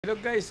Hello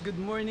guys, good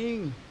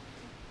morning.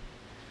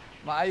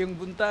 Maayong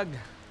buntag.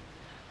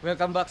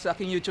 Welcome back sa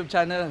aking YouTube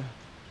channel.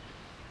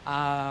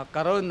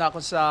 Karon na ako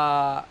sa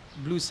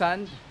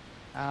Blusand.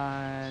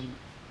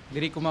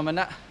 Diri ko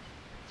mamana.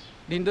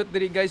 Nindot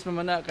diri guys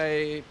mamana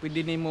kay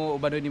pwede nimo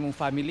ubanon nimong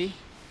family.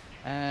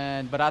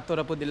 And barato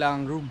ra po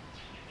dilang room.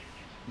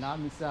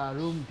 Nami sa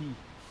room D.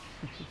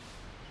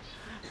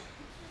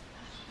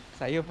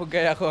 Sayo po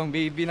gaya ko ang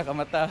baby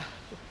nakamata.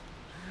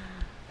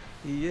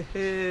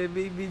 Yeah,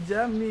 baby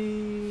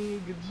Jamie.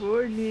 Good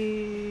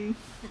morning.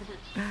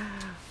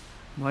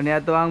 Mo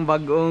niya to ang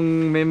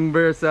bagong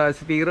member sa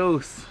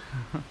Spearos.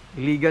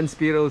 Iligan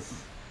spearos.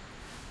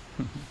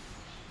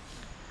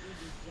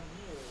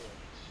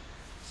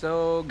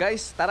 So,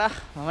 guys, tara,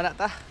 mamana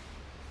ta.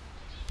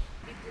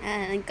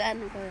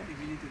 Nagkaano ko.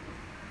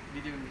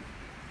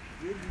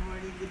 Good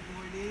morning, good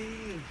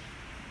morning.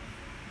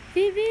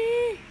 Bibi.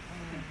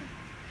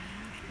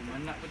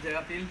 Mamana ko dyan,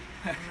 Apil.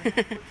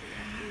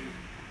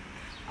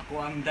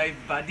 Ako ang dive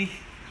buddy.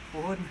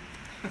 Puhon.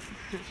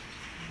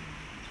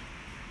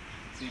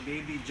 Si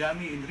baby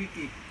Jamie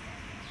Enrique.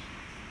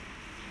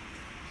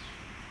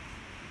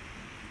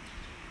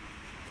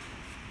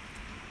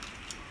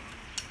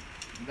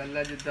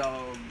 Dala dyan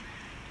daw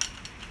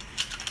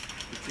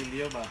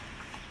kutsilyo ba?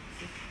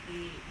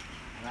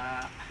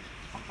 Na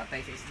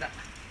pangpatay sa isda.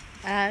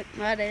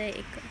 Madali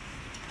ikaw.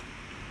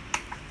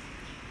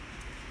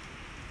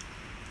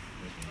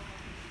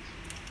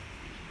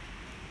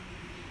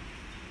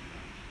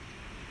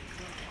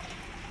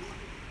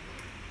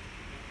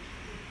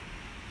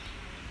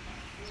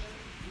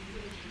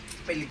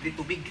 Libre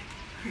tubig.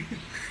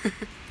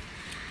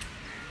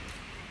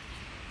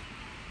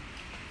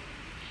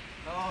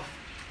 So,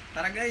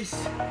 tara guys,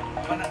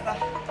 mamana ta.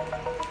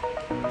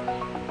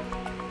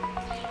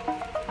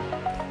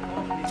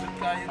 Lisod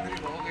kayo diri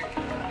ba? Okay,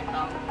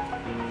 initao.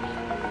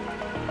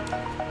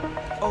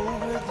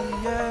 Over the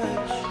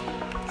edge,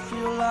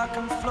 feel like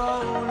I'm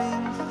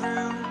floating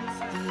through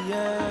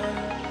the air.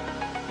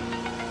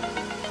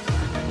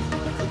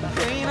 The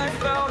pain I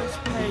felt is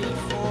paid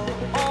for,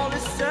 all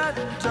is said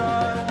and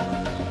done.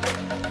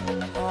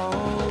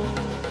 Oh,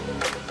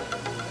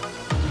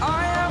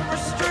 I am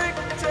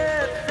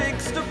restricted,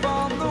 fixed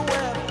upon the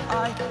web.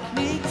 I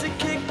need to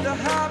kick the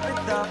habit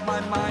that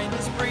my mind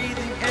is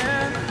breathing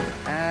in.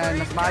 And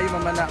mas maayo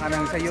mamana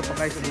kanang sayo pa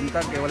kayo sa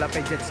buntag kay wala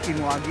kay jet ski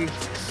mo agi.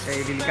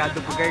 Kay delikado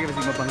po kayo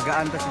kasi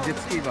mabanggaan ta sa jet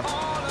ski ba.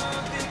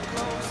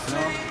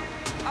 No?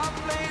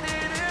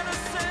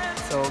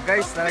 So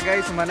guys, tara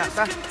guys, mamana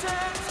ta.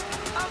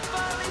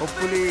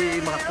 Hopefully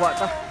makakuha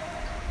ta.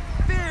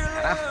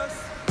 Tara.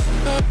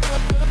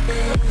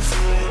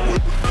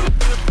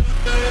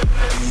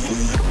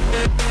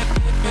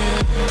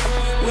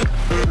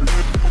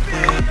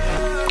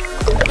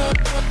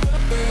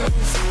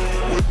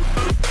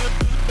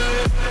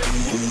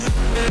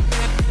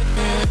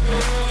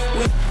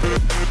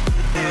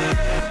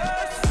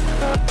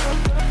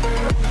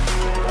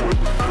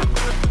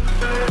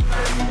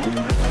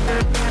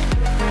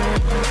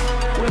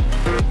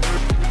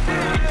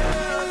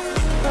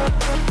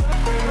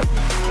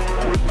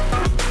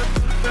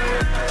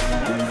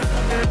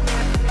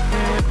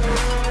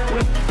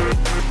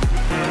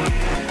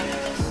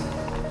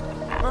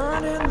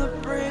 Burning the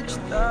bridge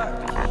that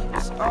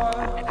keeps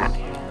us.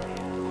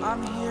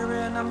 I'm here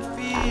and I'm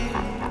feeling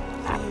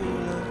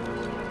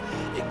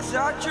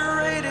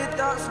exaggerated,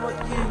 that's what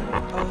you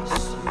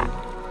assume.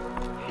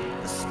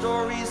 The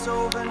story's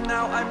over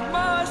now, I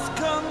must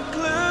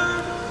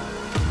conclude.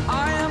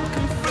 I am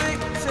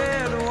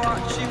conflicted,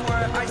 watching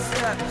where I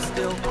step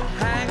still,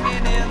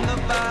 hanging in the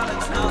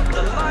balance, not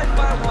the life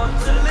I want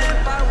to live.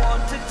 I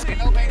want to take.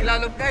 Okay,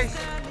 lalog guys.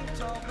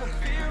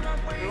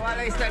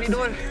 Wala isda ni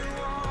Dol.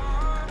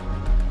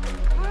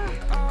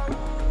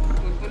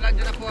 Tuntulan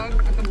dyan ako ang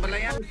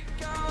katambalayan.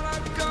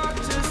 I've got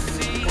to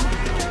see.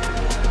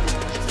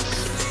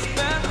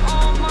 Spent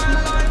all my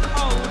life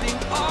holding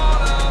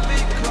all of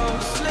it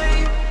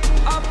closely.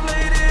 I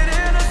played it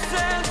in a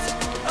sense,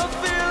 a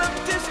feel of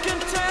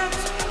discontent.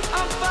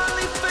 I'm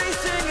finally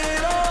facing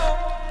it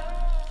all,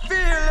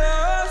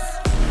 fearless.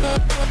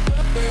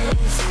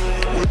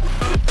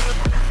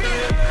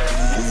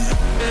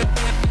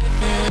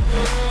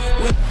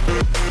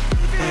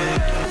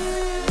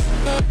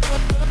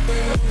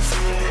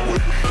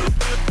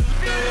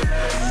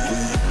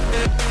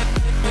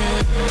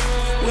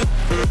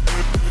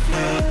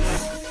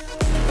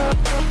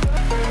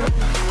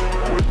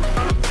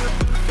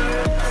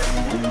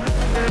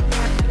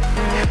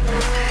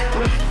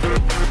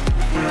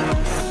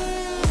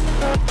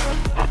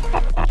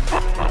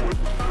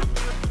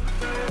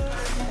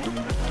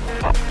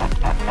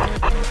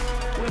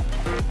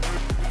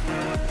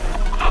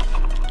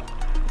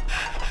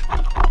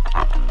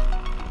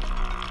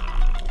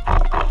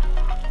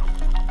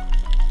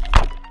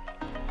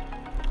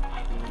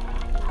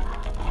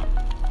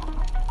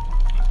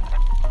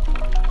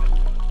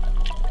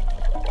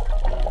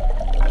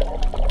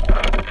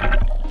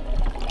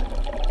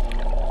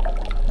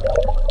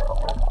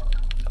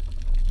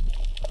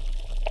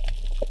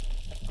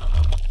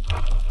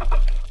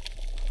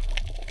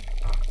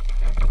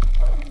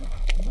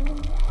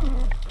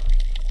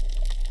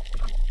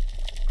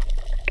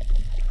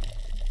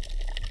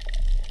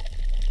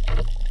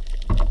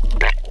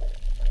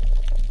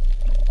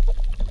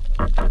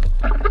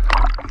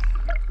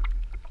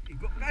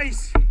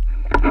 guys.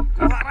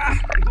 Kuwara.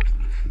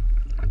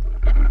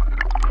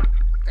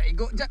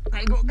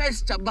 Kaigo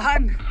guys,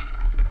 tsabahan.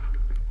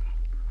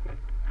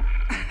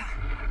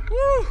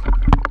 Woo!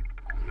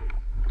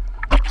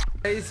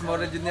 Guys,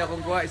 mora dyan niya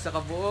akong kuha, isa ka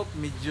buok,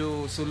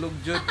 medyo sulog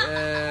jud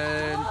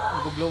and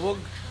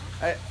buglubog.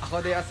 Ay,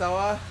 ako day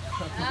asawa.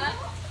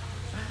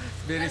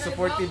 Very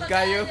supportive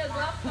kayo.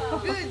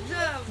 Good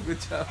job. Good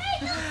job.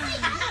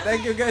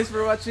 Thank you guys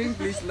for watching.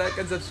 Please like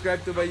and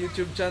subscribe to my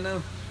YouTube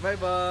channel. Bye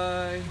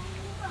bye.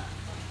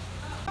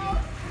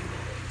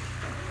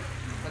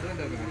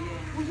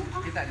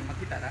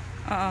 Makita na.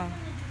 Oo.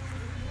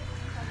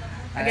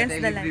 Against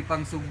the light. Libre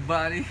pang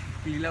sugba ni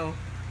Pilaw.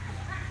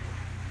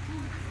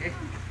 Okay.